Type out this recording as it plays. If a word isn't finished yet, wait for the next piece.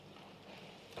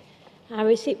Our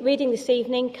reading this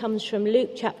evening comes from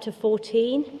Luke chapter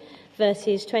 14,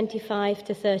 verses 25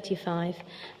 to 35,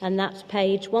 and that's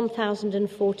page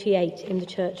 1048 in the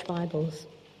Church Bibles.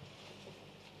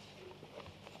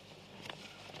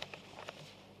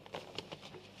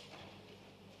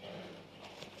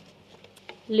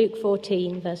 Luke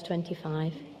 14, verse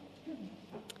 25.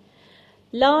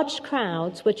 Large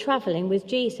crowds were travelling with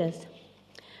Jesus,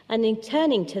 and in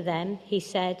turning to them, he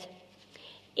said,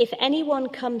 "If anyone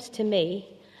comes to me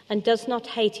and does not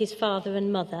hate his father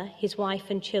and mother, his wife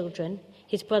and children,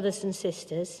 his brothers and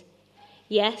sisters,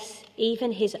 yes,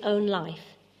 even his own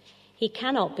life, he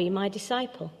cannot be my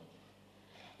disciple.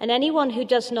 And anyone who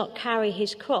does not carry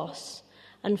his cross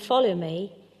and follow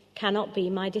me cannot be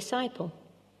my disciple.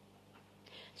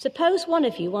 Suppose one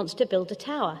of you wants to build a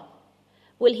tower.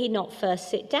 Will he not first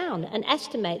sit down and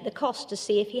estimate the cost to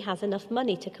see if he has enough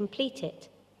money to complete it?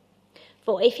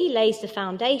 For if he lays the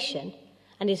foundation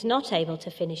and is not able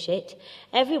to finish it,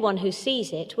 everyone who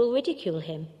sees it will ridicule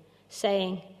him,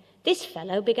 saying, 'This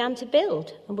fellow began to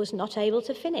build and was not able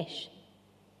to finish.'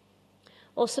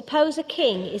 Or suppose a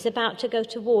king is about to go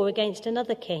to war against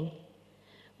another king.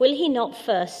 Will he not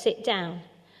first sit down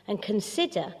and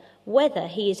consider whether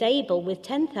he is able with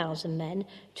 10,000 men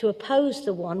to oppose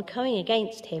the one coming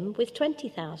against him with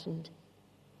 20,000?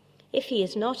 If he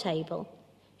is not able,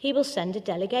 he will send a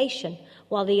delegation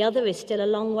while the other is still a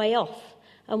long way off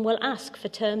and will ask for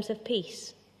terms of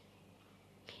peace.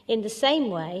 In the same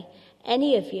way,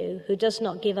 any of you who does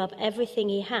not give up everything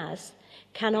he has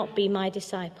cannot be my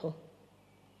disciple.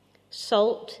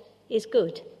 Salt is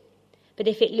good, but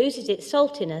if it loses its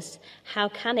saltiness, how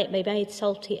can it be made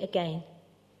salty again?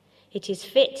 It is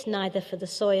fit neither for the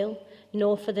soil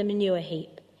nor for the manure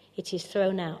heap. It is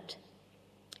thrown out.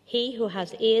 He who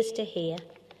has ears to hear,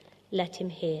 let him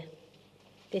hear."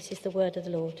 This is the word of the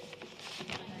Lord.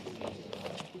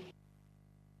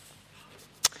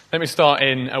 Let me start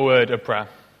in a word of prayer.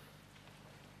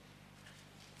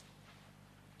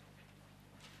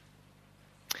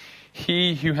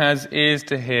 He who has ears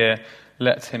to hear,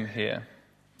 let him hear.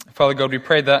 Father God, we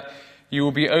pray that you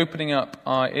will be opening up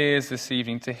our ears this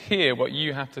evening to hear what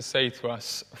you have to say to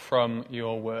us from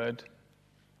your word.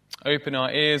 Open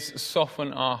our ears,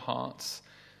 soften our hearts,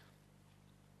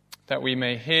 that we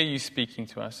may hear you speaking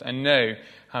to us and know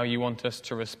how you want us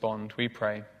to respond, we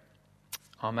pray.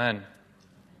 Amen.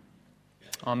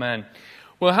 Amen.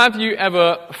 Well, have you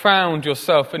ever found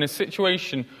yourself in a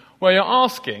situation where you're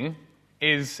asking,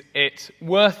 is it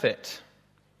worth it?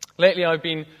 Lately, I've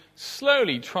been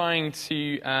slowly trying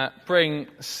to bring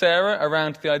Sarah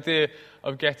around to the idea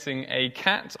of getting a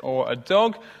cat or a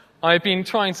dog. I've been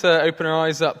trying to open her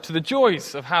eyes up to the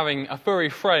joys of having a furry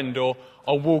friend or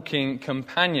a walking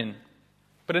companion.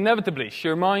 But inevitably, she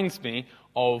reminds me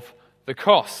of the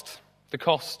cost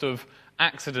of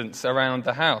accidents around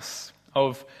the house,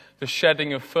 of the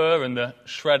shedding of fur and the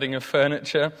shredding of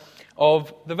furniture,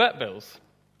 of the vet bills.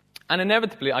 And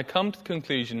inevitably, I come to the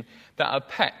conclusion that a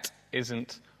pet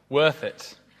isn't worth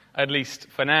it, at least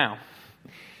for now.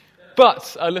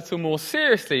 But a little more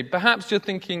seriously, perhaps you're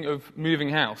thinking of moving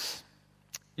house.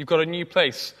 You've got a new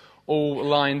place all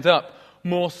lined up,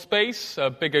 more space, a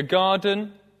bigger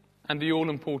garden, and the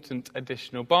all-important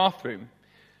additional bathroom.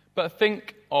 But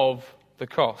think of the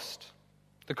cost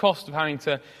of having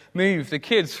to move the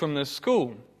kids from the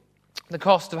school, the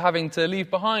cost of having to leave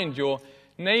behind your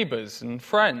neighbours and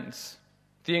friends,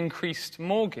 the increased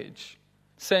mortgage,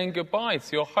 saying goodbye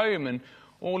to your home and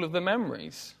all of the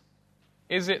memories.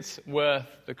 Is it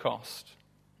worth the cost?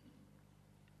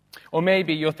 Or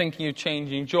maybe you're thinking of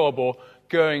changing job or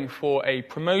going for a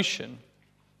promotion,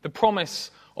 the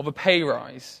promise of a pay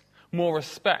rise, more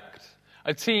respect,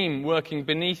 a team working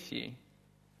beneath you.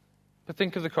 But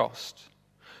think of the cost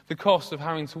of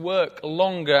having to work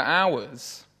longer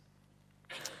hours,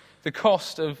 the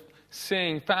cost of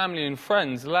seeing family and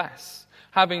friends less,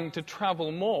 having to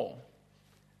travel more.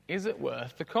 Is it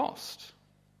worth the cost?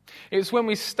 It's when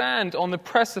we stand on the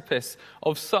precipice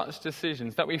of such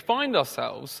decisions that we find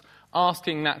ourselves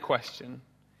asking that question,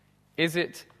 is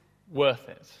it worth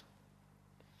it?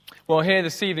 Well, here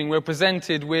this evening we're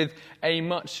presented with a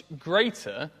much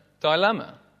greater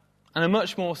dilemma and a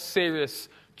much more serious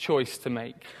choice to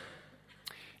make.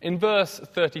 In verse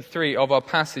 33 of our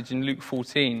passage in Luke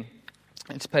 14,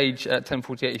 it's page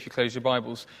 1048 if you close your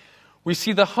Bibles, we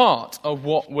see the heart of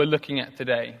what we're looking at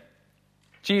today.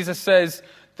 Jesus says,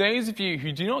 "Those of you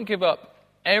who do not give up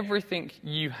everything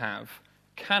you have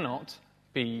cannot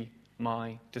be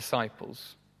my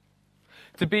disciples."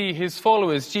 To be his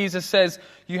followers, Jesus says,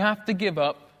 you have to give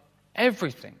up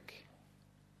everything.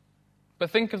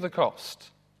 But think of the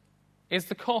cost. Is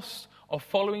the cost of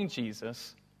following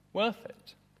Jesus worth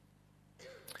it?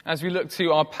 As we look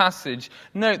to our passage,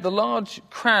 note the large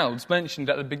crowds mentioned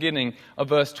at the beginning of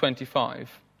verse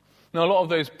 25. Now, a lot of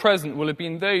those present will have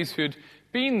been those who had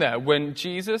been there when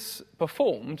Jesus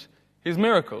performed his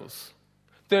miracles.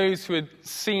 Those who had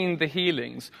seen the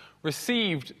healings,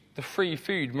 received the free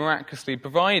food miraculously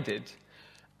provided,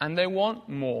 and they want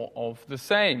more of the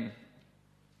same.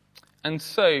 And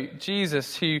so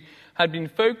Jesus, who had been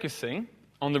focusing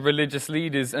on the religious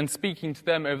leaders and speaking to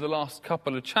them over the last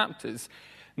couple of chapters,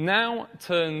 now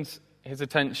turns his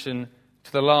attention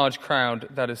to the large crowd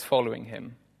that is following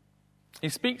him. He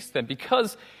speaks to them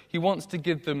because he wants to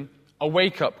give them a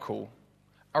wake-up call,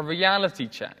 a reality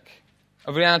check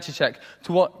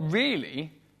to what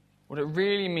it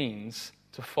really means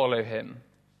to follow him.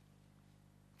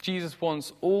 Jesus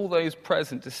wants all those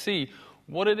present to see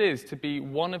what it is to be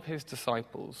one of his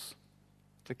disciples,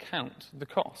 to count the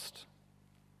cost.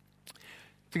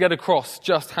 To get across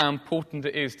just how important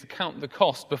it is to count the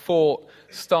cost before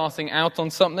starting out on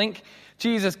something,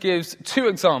 Jesus gives two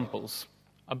examples: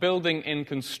 a building in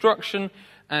construction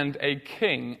and a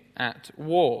king at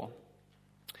war.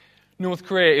 North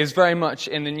Korea is very much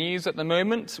in the news at the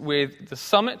moment with the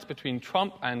summit between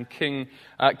Trump and Kim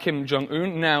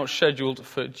Jong-un now scheduled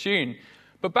for June.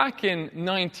 But back in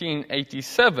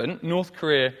 1987, North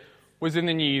Korea was in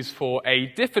the news for a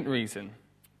different reason.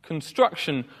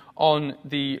 Construction on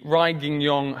the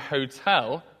Raegingyeong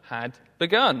Hotel had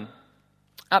begun.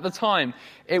 At the time,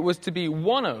 it was to be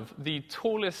one of the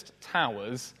tallest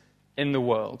towers in the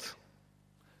world.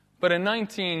 But in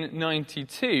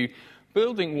 1992,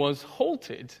 building was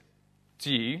halted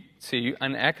due to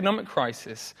an economic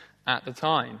crisis at the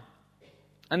time.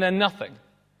 And then nothing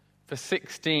for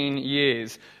 16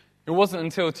 years. It wasn't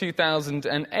until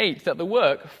 2008 that the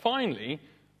work finally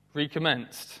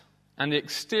recommenced, and the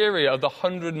exterior of the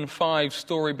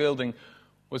 105-story building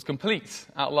was complete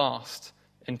at last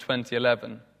in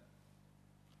 2011.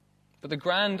 But the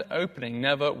grand opening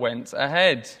never went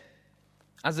ahead,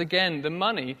 as again the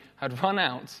money had run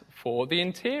out for the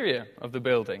interior of the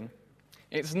building.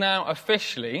 It's now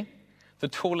officially the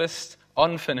tallest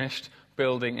unfinished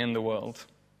building in the world.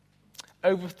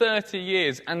 Over 30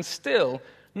 years and still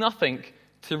nothing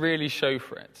to really show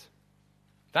for it.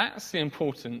 That's the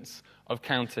importance of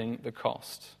counting the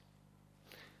cost.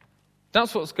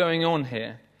 That's what's going on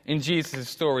here in Jesus'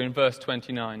 story in verse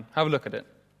 29. Have a look at it.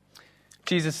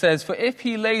 Jesus says, "For if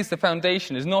he lays the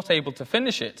foundation is not able to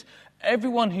finish it,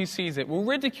 everyone who sees it will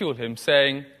ridicule him,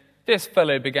 saying, 'This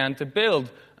fellow began to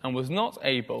build and was not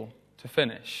able to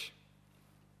finish.'"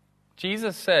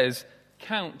 Jesus says,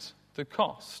 count the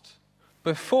cost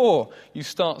before you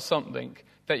start something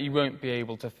that you won't be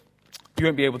able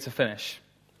to finish.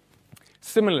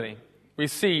 Similarly, we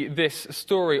see this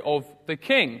story of the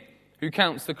king who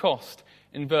counts the cost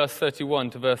in verse 31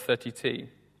 to verse 32.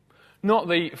 Not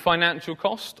the financial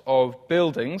cost of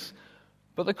buildings,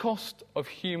 but the cost of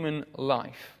human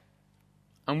life,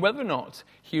 and whether or not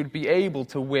he would be able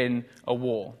to win a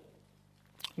war,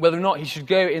 whether or not he should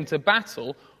go into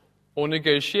battle or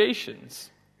negotiations.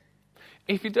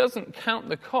 If he doesn't count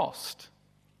the cost,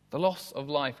 the loss of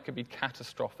life could be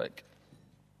catastrophic.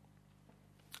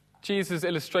 Jesus'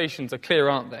 illustrations are clear,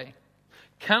 aren't they?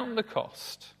 Count the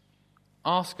cost.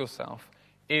 Ask yourself,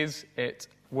 is it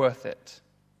worth it?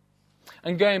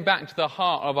 And going back to the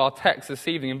heart of our text this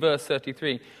evening in verse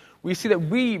 33, we see that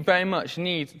we very much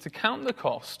need to count the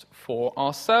cost for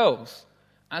ourselves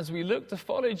as we look to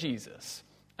follow Jesus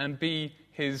and be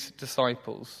his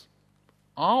disciples.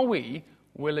 Are we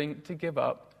willing to give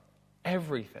up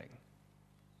everything?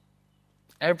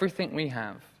 Everything we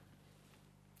have.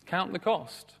 Count the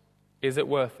cost. Is it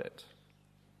worth it?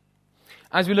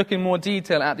 As we look in more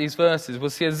detail at these verses,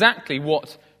 we'll see exactly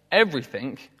what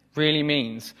everything really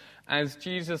means, as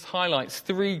Jesus highlights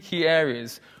three key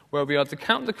areas where we are to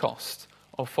count the cost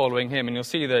of following him, and you'll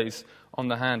see those on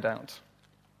the handout.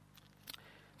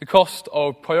 The cost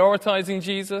of prioritizing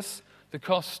Jesus, the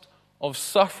cost of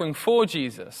suffering for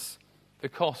Jesus, the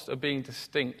cost of being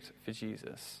distinct for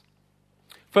Jesus.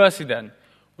 Firstly then,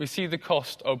 we see the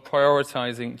cost of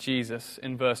prioritizing Jesus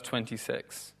in verse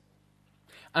 26.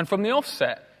 And from the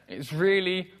offset, it's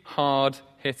really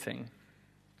hard-hitting.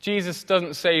 Jesus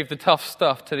doesn't save the tough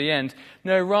stuff to the end.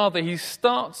 No, rather, he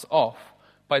starts off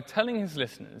by telling his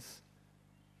listeners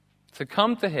to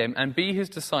come to him and be his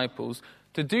disciples.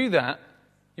 To do that,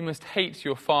 you must hate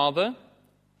your father,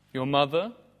 your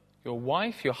mother, your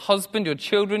wife, your husband, your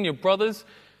children, your brothers,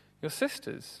 your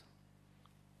sisters.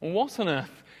 Well, what on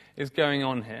earth is going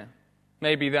on here?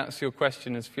 Maybe that's your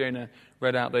question as Fiona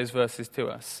read out those verses to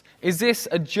us. Is this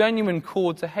a genuine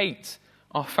call to hate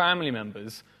our family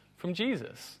members from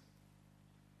Jesus.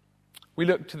 We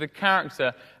look to the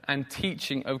character and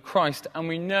teaching of Christ, and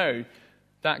we know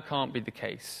that can't be the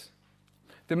case.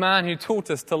 The man who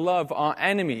taught us to love our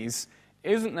enemies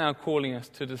isn't now calling us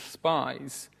to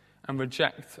despise and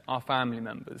reject our family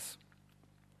members.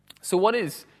 So what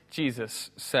is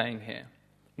Jesus saying here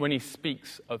when he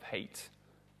speaks of hate?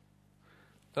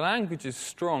 The language is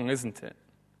strong, isn't it?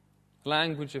 The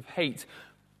language of hate,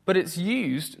 but it's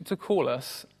used to call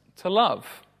us to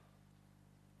love.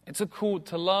 It's a call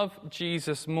to love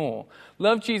Jesus more.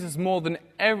 Love Jesus more than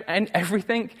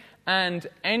everything and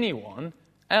anyone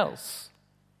else.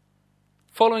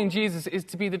 Following Jesus is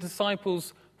to be the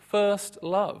disciples' first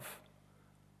love.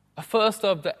 A first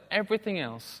love that everything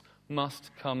else must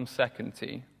come second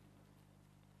to.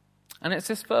 And it's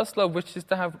this first love which is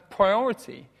to have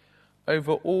priority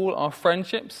over all our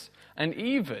friendships and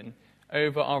even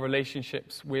over our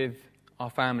relationships with our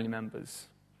family members.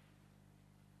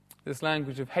 This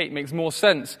language of hate makes more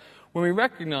sense when we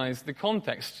recognize the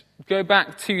context. Go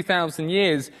back 2,000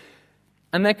 years,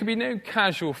 and there could be no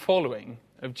casual following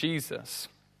of Jesus.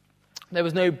 There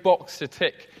was no box to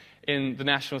tick in the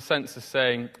national census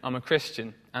saying, I'm a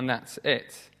Christian, and that's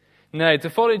it. No, to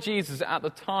follow Jesus at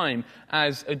the time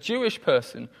as a Jewish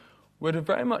person would have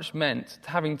very much meant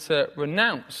having to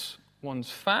renounce one's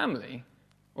family,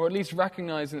 or at least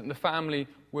recognizing that the family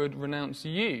would renounce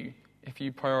you if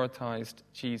you prioritized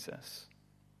Jesus.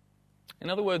 In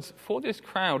other words, for this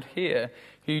crowd here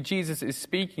who Jesus is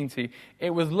speaking to, it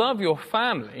was love your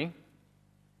family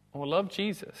or love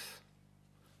Jesus.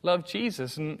 Love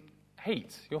Jesus and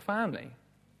hate your family.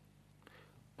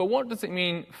 But what does it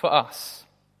mean for us?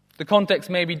 The context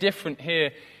may be different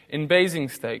here in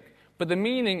Basingstoke, but the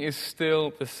meaning is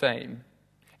still the same.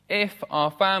 If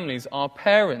our families, our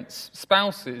parents,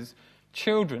 spouses,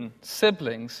 children,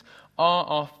 siblings are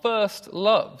our first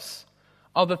loves,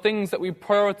 are the things that we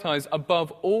prioritize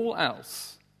above all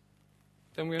else,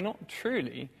 then we're not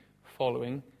truly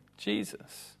following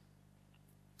Jesus.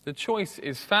 The choice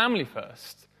is family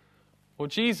first or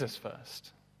Jesus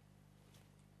first.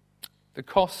 The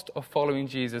cost of following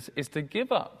Jesus is to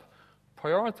give up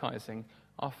prioritizing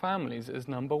our families as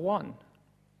number one.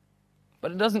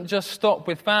 But it doesn't just stop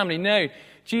with family. No,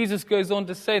 Jesus goes on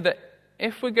to say that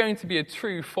if we're going to be a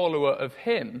true follower of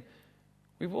him,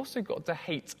 we've also got to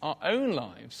hate our own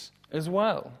lives as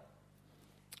well.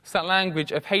 It's that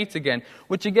language of hate again,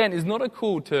 which again is not a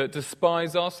call to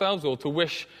despise ourselves or to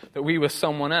wish that we were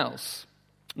someone else.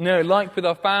 No, like with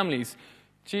our families,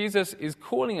 Jesus is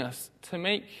calling us to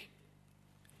make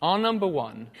our number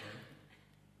one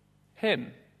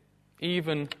him,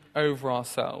 even over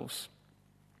ourselves.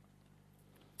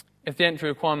 If the entry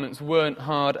requirements weren't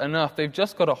hard enough, they've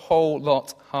just got a whole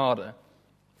lot harder.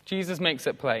 Jesus makes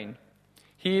it plain.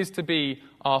 He is to be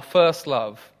our first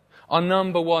love, our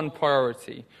number one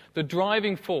priority, the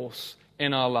driving force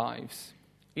in our lives,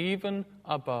 even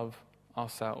above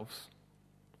ourselves,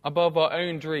 above our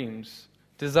own dreams,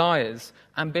 desires,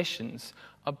 ambitions,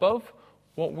 above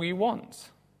what we want.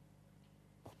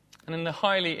 And in the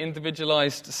highly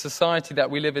individualized society that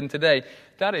we live in today,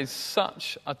 that is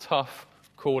such a tough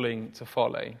calling to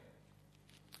follow.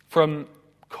 From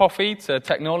coffee to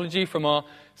technology, from our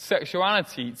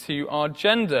sexuality to our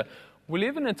gender, we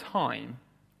live in a time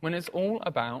when it's all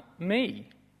about me,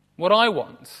 what I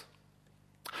want,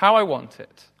 how I want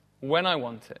it, when I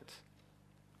want it.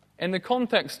 In the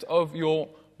context of your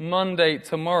Monday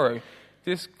tomorrow,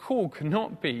 this call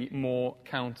cannot be more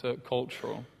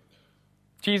countercultural.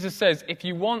 Jesus says, if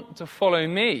you want to follow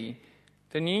me,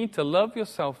 then you need to love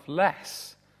yourself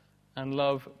less and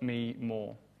love me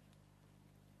more.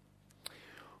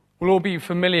 We'll all be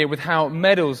familiar with how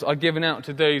medals are given out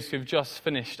to those who have just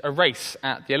finished a race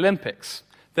at the Olympics.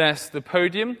 There's the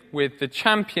podium with the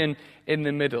champion in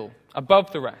the middle,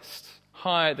 above the rest,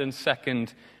 higher than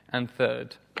second and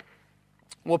third.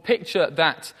 Well, picture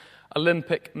that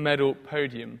Olympic medal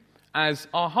podium as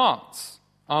our hearts,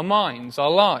 our minds,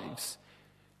 our lives.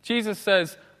 Jesus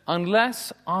says,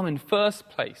 unless I'm in first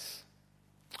place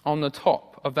on the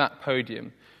top of that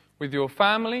podium with your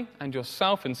family and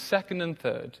yourself in second and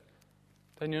third,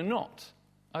 then you're not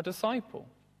a disciple.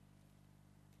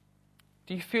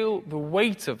 Do you feel the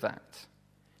weight of that?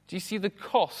 Do you see the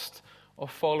cost of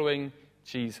following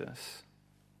Jesus?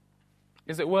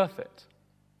 Is it worth it?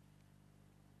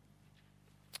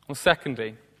 Well,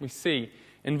 secondly, we see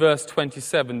in verse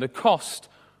 27 the cost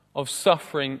of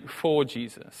suffering for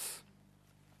Jesus.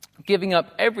 Giving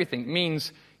up everything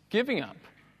means giving up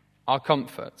our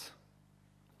comfort.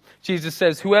 Jesus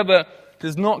says, whoever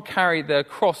does not carry their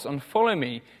cross and follow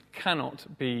me cannot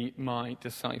be my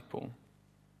disciple.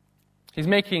 He's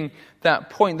making that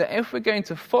point that if we're going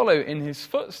to follow in his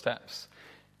footsteps,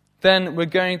 then we're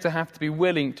going to have to be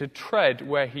willing to tread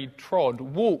where he trod,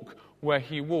 walk where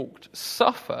he walked,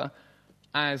 suffer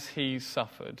as he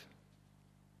suffered.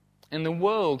 In the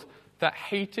world that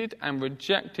hated and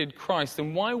rejected Christ,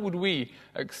 then why would we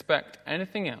expect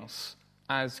anything else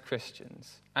as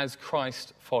Christians, as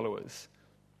Christ followers?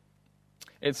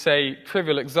 It's a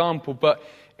trivial example, but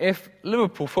if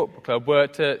Liverpool Football Club were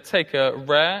to take a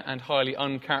rare and highly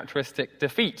uncharacteristic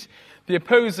defeat, the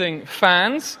opposing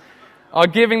fans are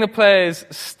giving the players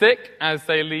stick as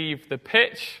they leave the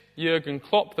pitch. Jurgen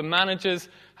Klopp, the manager's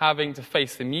having to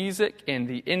face the music in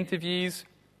the interviews.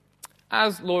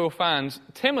 As loyal fans,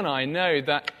 Tim and I know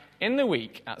that in the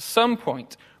week, at some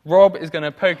point, Rob is going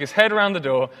to poke his head around the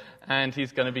door and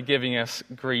he's going to be giving us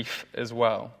grief as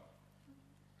well.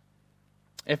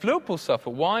 If Liverpool suffer,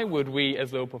 why would we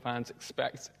as Liverpool fans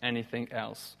expect anything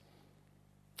else?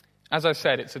 As I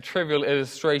said, it's a trivial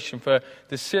illustration for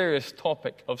the serious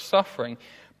topic of suffering,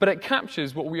 but it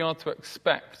captures what we are to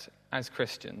expect as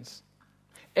Christians.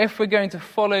 If we're going to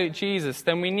follow Jesus,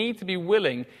 then we need to be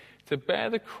willing to bear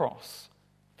the cross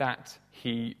that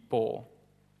he bore.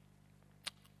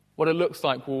 What it looks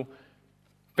like will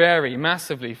vary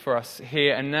massively for us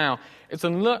here and now. It's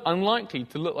unlikely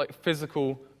to look like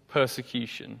physical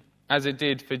persecution, as it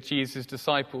did for Jesus'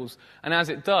 disciples, and as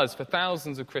it does for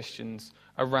thousands of Christians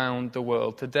around the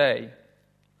world today.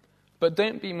 But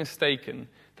don't be mistaken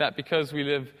that because we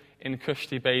live in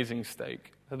cushy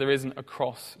Basingstoke, that there isn't a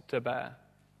cross to bear.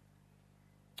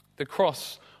 The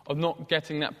cross of not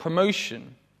getting that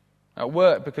promotion at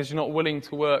work because you're not willing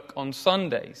to work on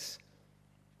Sundays.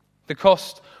 The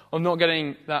cost of not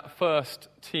getting that first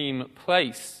team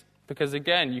place because,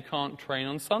 again, you can't train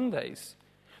on Sundays.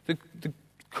 The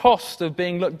cost of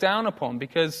being looked down upon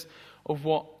because of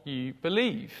what you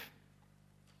believe.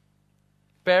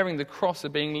 Bearing the cross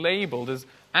of being labelled as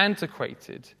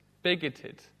antiquated,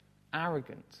 bigoted,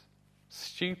 arrogant,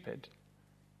 stupid.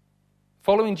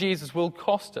 Following Jesus will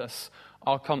cost us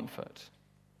our comfort.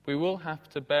 We will have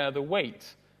to bear the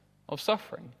weight of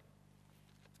suffering.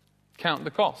 Count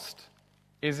the cost.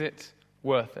 Is it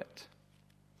worth it?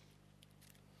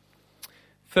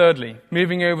 Thirdly,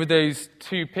 moving over those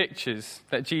two pictures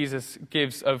that Jesus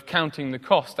gives of counting the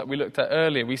cost that we looked at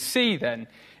earlier, we see then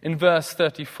in verse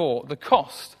 34 the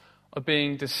cost of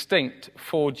being distinct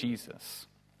for Jesus.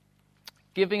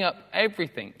 Giving up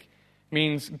everything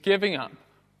means giving up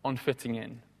on fitting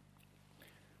in.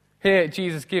 Here,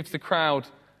 Jesus gives the crowd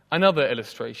another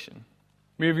illustration.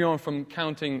 Moving on from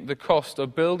counting the cost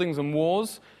of buildings and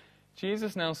wars,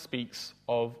 Jesus now speaks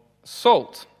of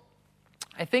salt.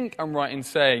 I think I'm right in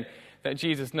saying that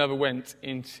Jesus never went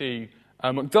into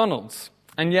McDonald's.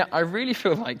 And yet I really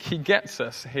feel like he gets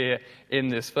us here in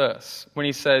this verse when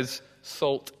he says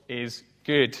salt is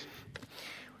good.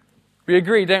 We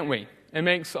agree, don't we? It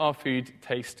makes our food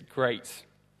taste great.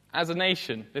 As a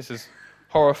nation, this is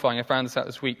horrifying, I found this out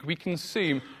this week, we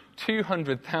consume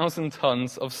 200,000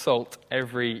 tons of salt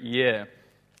every year.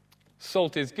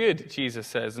 Salt is good, Jesus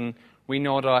says, and we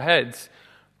nod our heads.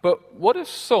 But what if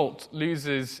salt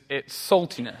loses its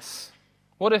saltiness?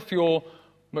 What if your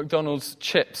McDonald's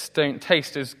chips don't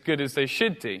taste as good as they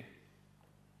should do?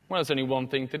 Well, there's only one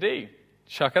thing to do.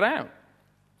 Chuck it out.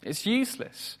 It's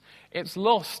useless. It's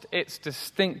lost its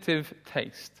distinctive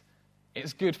taste.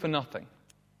 It's good for nothing.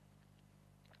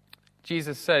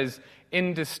 Jesus says,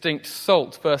 indistinct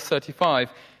salt, verse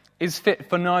 35, is fit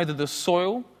for neither the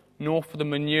soil nor for the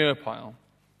manure pile.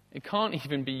 It can't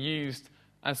even be used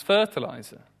as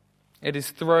fertilizer. It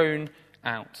is thrown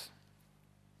out.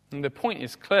 And the point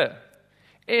is clear.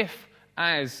 If,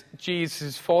 as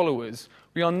Jesus' followers,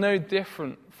 we are no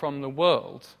different from the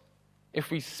world,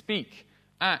 if we speak,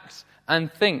 act,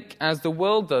 and think as the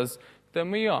world does,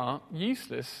 then we are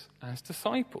useless as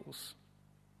disciples.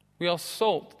 We are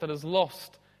salt that has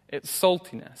lost its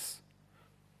saltiness.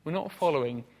 We're not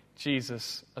following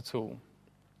Jesus at all.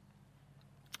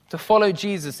 To follow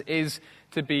Jesus is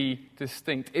to be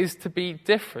distinct, is to be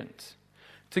different,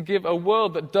 to give a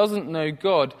world that doesn't know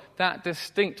God that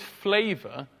distinct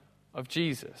flavour of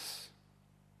Jesus.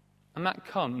 And that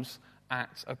comes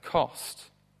at a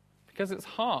cost, because it's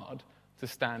hard to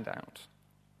stand out.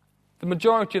 The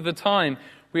majority of the time,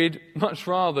 we'd much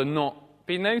rather not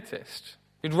be noticed.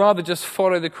 We'd rather just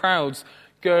follow the crowds,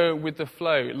 go with the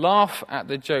flow, laugh at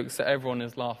the jokes that everyone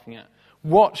is laughing at,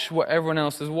 watch what everyone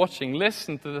else is watching,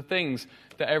 listen to the things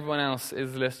that everyone else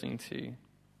is listening to,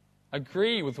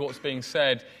 agree with what's being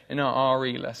said in our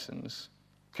RE lessons,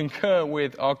 concur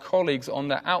with our colleagues on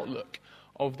their outlook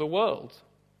of the world.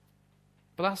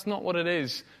 But that's not what it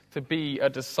is to be a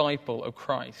disciple of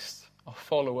Christ. a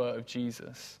follower of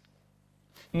Jesus.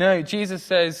 No, Jesus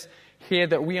says here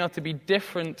that we are to be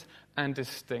different and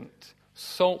distinct.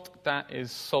 Salt that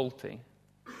is salty.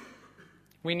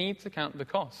 We need to count the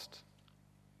cost.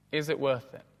 Is it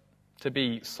worth it to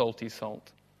be salty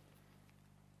salt?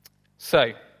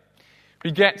 So,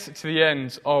 we get to the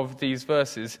end of these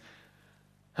verses,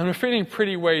 and we're feeling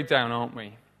pretty weighed down, aren't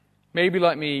we? Maybe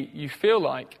like me, you feel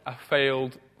like a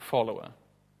failed follower.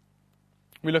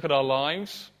 We look at our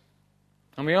lives,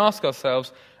 and we ask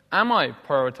ourselves, am I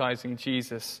prioritizing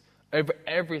Jesus over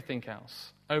everything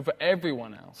else, over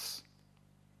everyone else?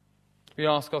 We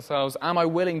ask ourselves, am I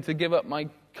willing to give up my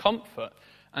comfort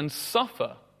and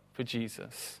suffer for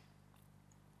Jesus?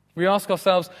 We ask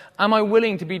ourselves, am I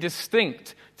willing to be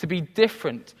distinct, to be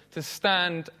different, to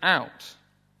stand out?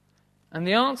 And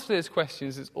the answer to these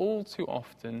questions is all too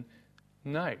often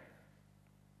no.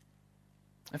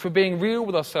 If we're being real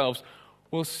with ourselves,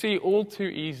 we'll see all too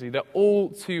easily that all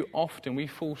too often we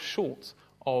fall short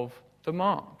of the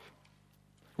mark.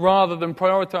 Rather than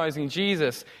prioritizing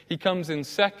Jesus, he comes in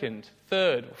second,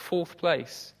 third, fourth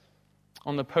place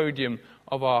on the podium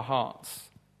of our hearts.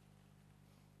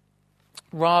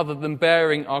 Rather than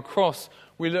bearing our cross,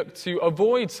 we look to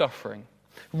avoid suffering.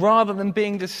 Rather than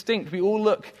being distinct, we all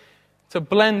look to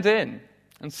blend in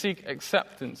and seek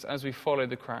acceptance as we follow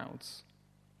the crowds.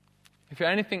 If you're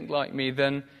anything like me,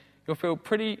 then you'll feel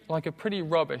like a pretty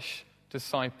rubbish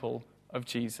disciple of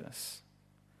Jesus.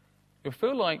 You'll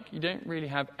feel like you don't really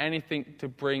have anything to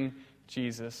bring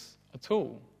Jesus at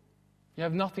all. You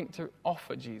have nothing to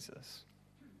offer Jesus.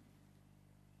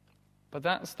 But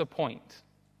that's the point.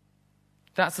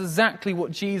 That's exactly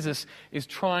what Jesus is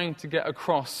trying to get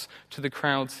across to the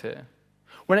crowds here.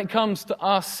 When it comes to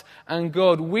us and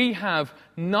God, we have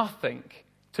nothing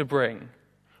to bring.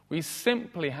 We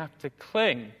simply have to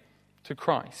cling to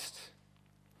Christ.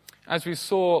 As we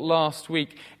saw last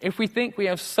week, if we think we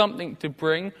have something to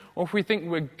bring, or if we think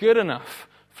we're good enough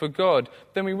for God,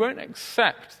 then we won't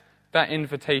accept that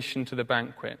invitation to the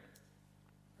banquet.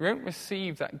 We won't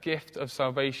receive that gift of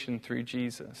salvation through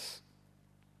Jesus.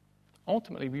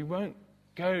 Ultimately, we won't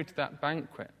go to that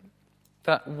banquet,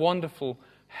 that wonderful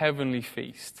heavenly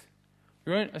feast.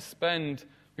 We won't spend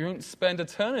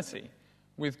eternity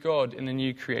with God in the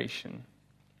new creation.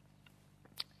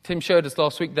 Tim showed us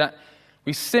last week that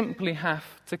we simply have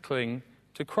to cling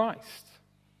to Christ.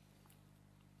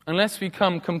 Unless we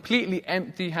come completely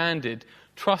empty-handed,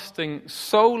 trusting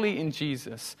solely in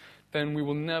Jesus, then we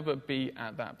will never be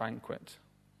at that banquet.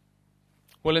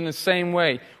 Well, in the same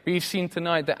way, we've seen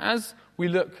tonight that as we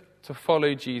look to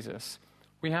follow Jesus,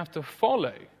 we have to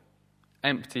follow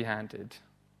empty-handed.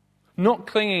 Not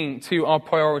clinging to our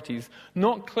priorities,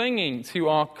 not clinging to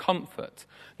our comfort,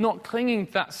 not clinging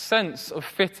to that sense of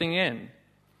fitting in.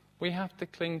 We have to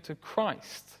cling to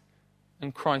Christ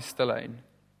and Christ alone.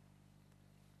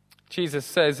 Jesus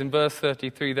says in verse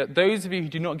 33 that those of you who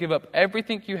do not give up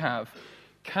everything you have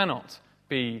cannot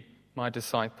be my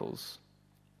disciples.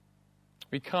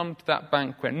 We come to that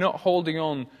banquet not holding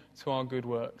on to our good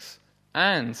works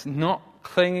and not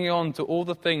clinging on to all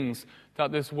the things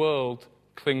that this world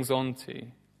clings on to.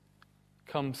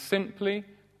 Come simply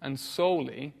and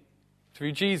solely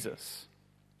through Jesus.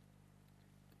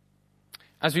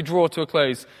 As we draw to a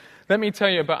close, let me tell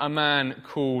you about a man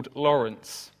called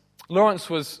Lawrence. Lawrence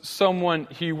was someone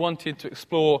who wanted to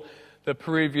explore the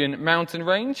Peruvian mountain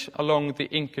range along the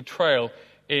Inca Trail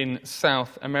in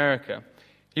South America.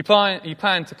 He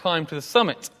planned to climb to the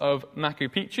summit of Machu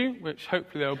Picchu, which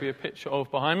hopefully there will be a picture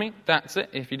of behind me. That's it,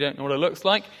 if you don't know what it looks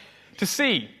like. To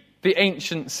see the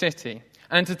ancient city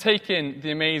and to take in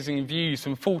the amazing views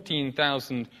from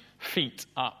 14,000 feet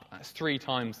up. That's 3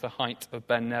 times the height of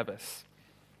Ben Nevis.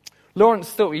 Lawrence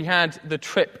thought he had the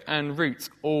trip and route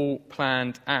all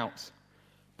planned out.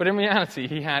 But in reality,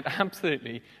 he had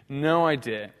absolutely no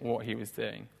idea what he was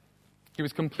doing. He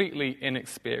was completely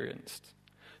inexperienced.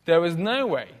 There was no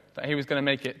way that he was going to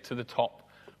make it to the top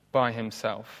by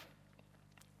himself.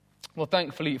 Well,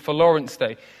 thankfully for Lawrence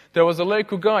Day, there was a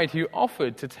local guide who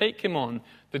offered to take him on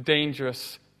the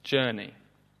dangerous journey.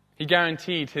 He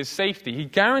guaranteed his safety. He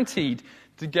guaranteed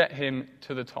to get him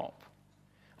to the top.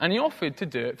 And he offered to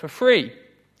do it for free.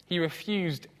 He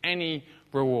refused any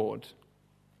reward.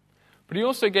 But he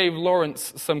also gave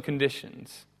Lawrence some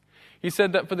conditions. He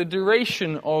said that for the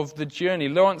duration of the journey,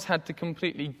 Lawrence had to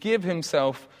completely give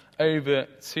himself over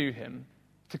to him,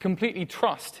 to completely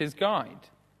trust his guide.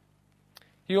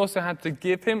 He also had to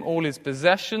give him all his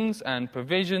possessions and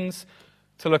provisions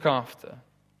to look after,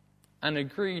 and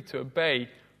agree to obey,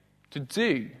 to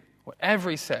do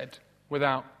whatever he said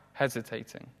without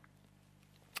hesitating.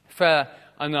 Fair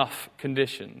enough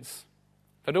conditions.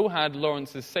 that all had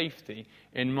Lawrence's safety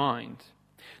in mind.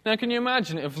 Now, can you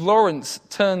imagine if Lawrence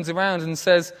turns around and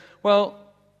says, well,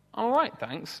 I'm all right,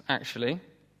 thanks, actually.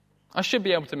 I should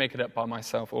be able to make it up by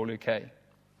myself, all okay.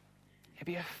 It'd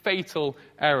be a fatal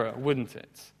error, wouldn't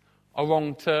it? A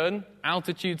wrong turn,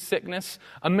 altitude sickness,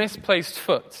 a misplaced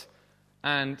foot,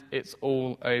 and it's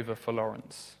all over for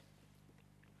Lawrence.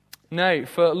 No,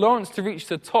 for Lawrence to reach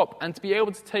the top and to be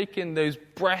able to take in those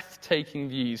breathtaking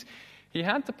views, he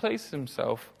had to place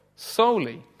himself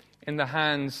solely in the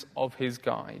hands of his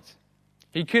guide.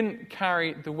 He couldn't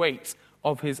carry the weight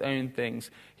of his own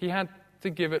things. He had to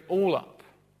give it all up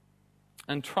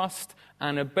and trust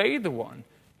and obey the one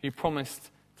who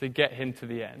promised to get him to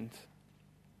the end.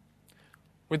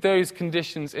 With those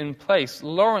conditions in place,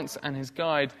 Lawrence and his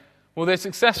guide, well, they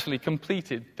successfully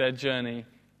completed their journey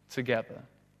together.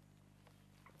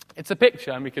 It's a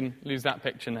picture, and we can lose that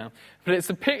picture now, but it's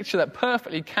a picture that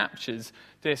perfectly captures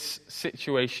this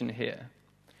situation here.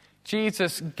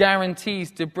 Jesus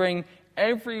guarantees to bring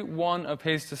every one of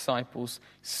his disciples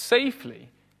safely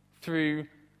through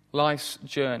life's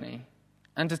journey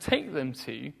and to take them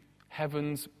to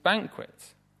heaven's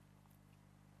banquet.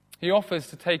 He offers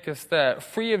to take us there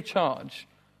free of charge,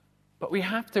 but we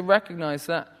have to recognize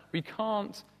that we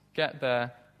can't get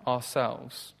there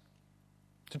ourselves.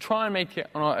 To try and make it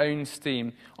on our own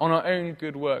steam, on our own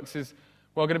good works, is,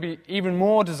 well, going to be even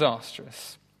more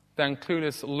disastrous than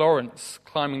clueless Lawrence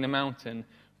climbing the mountain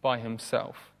by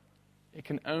himself. It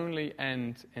can only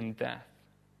end in death.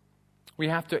 We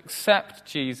have to accept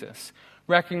Jesus,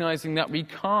 recognizing that we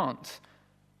can't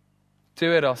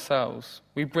do it ourselves.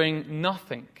 We bring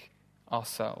nothing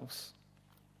ourselves.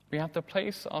 We have to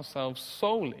place ourselves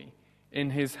solely in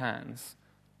his hands.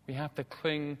 We have to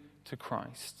cling to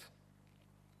Christ.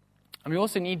 And we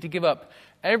also need to give up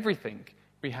everything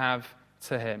we have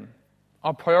to him.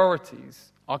 Our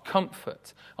priorities, our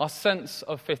comfort, our sense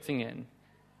of fitting in.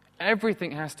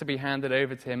 Everything has to be handed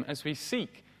over to him as we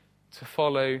seek to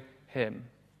follow him.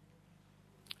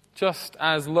 Just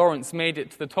as Lawrence made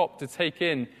it to the top to take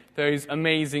in those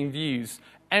amazing views,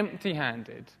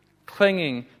 empty-handed,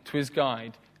 clinging to his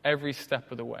guide every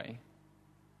step of the way.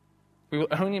 We will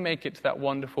only make it to that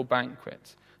wonderful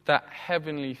banquet, that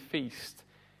heavenly feast,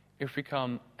 if we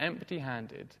come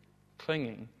empty-handed,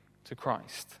 clinging to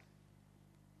Christ.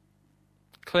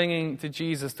 Clinging to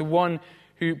Jesus, the one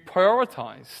who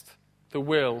prioritized the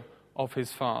will of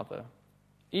his Father,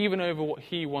 even over what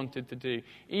he wanted to do,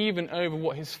 even over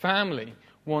what his family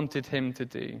wanted him to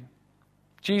do.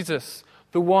 Jesus,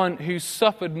 the one who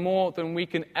suffered more than we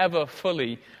can ever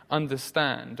fully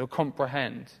understand or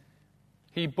comprehend.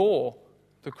 He bore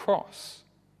the cross,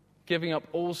 giving up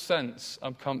all sense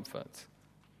of comfort.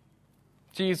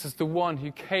 Jesus, the one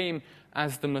who came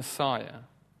as the Messiah.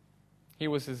 He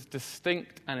was as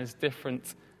distinct and as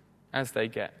different as they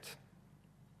get.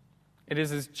 It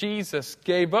is as Jesus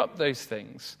gave up those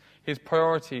things, his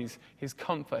priorities, his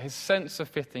comfort, his sense of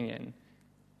fitting in.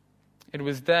 It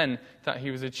was then that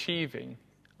he was achieving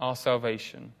our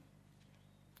salvation.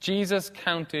 Jesus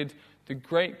counted the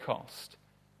great cost,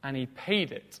 and he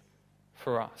paid it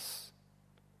for us.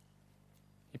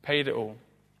 He paid it all.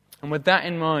 And with that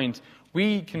in mind,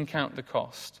 we can count the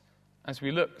cost as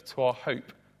we look to our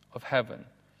hope of heaven,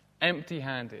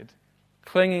 empty-handed,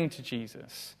 clinging to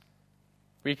Jesus.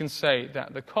 We can say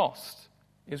that the cost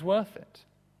is worth it.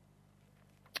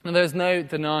 And there's no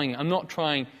denying it. I'm not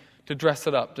trying to dress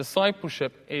it up.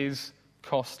 Discipleship is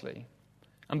costly.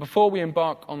 And before we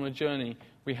embark on the journey,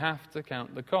 we have to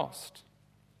count the cost.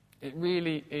 It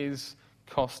really is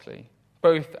costly,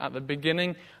 both at the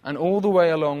beginning and all the way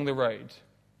along the road.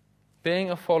 Being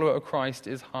a follower of Christ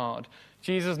is hard.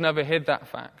 Jesus never hid that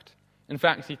fact. In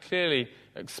fact, he clearly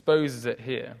exposes it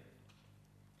here.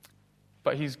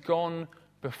 But he's gone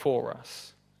before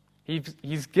us.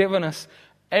 He's given us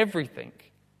everything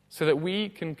so that we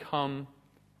can come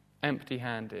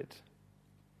empty-handed,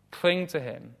 cling to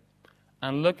him,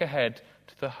 and look ahead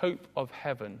to the hope of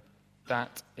heaven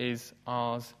that is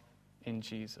ours in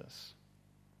Jesus.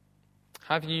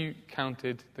 Have you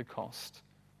counted the cost?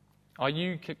 Are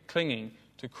you clinging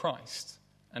to Christ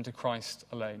and to Christ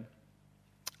alone?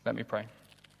 Let me pray.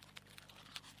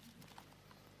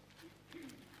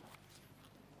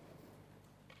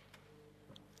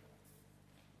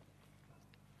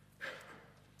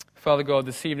 Father God,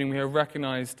 this evening we have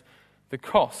recognized the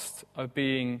cost of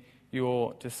being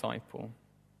your disciple.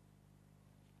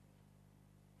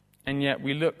 And yet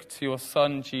we look to your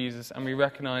Son, Jesus, and we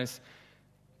recognize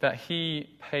that he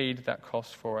paid that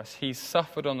cost for us. He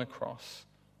suffered on the cross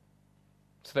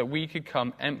so that we could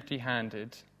come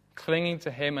empty-handed, clinging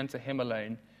to him and to him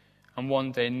alone, and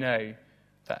one day know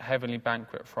that heavenly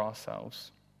banquet for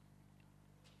ourselves.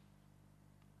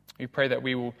 We pray that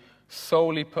we will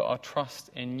solely put our trust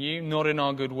in you, not in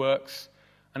our good works,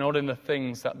 and not in the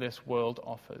things that this world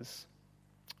offers.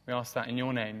 We ask that in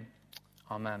your name.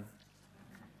 Amen.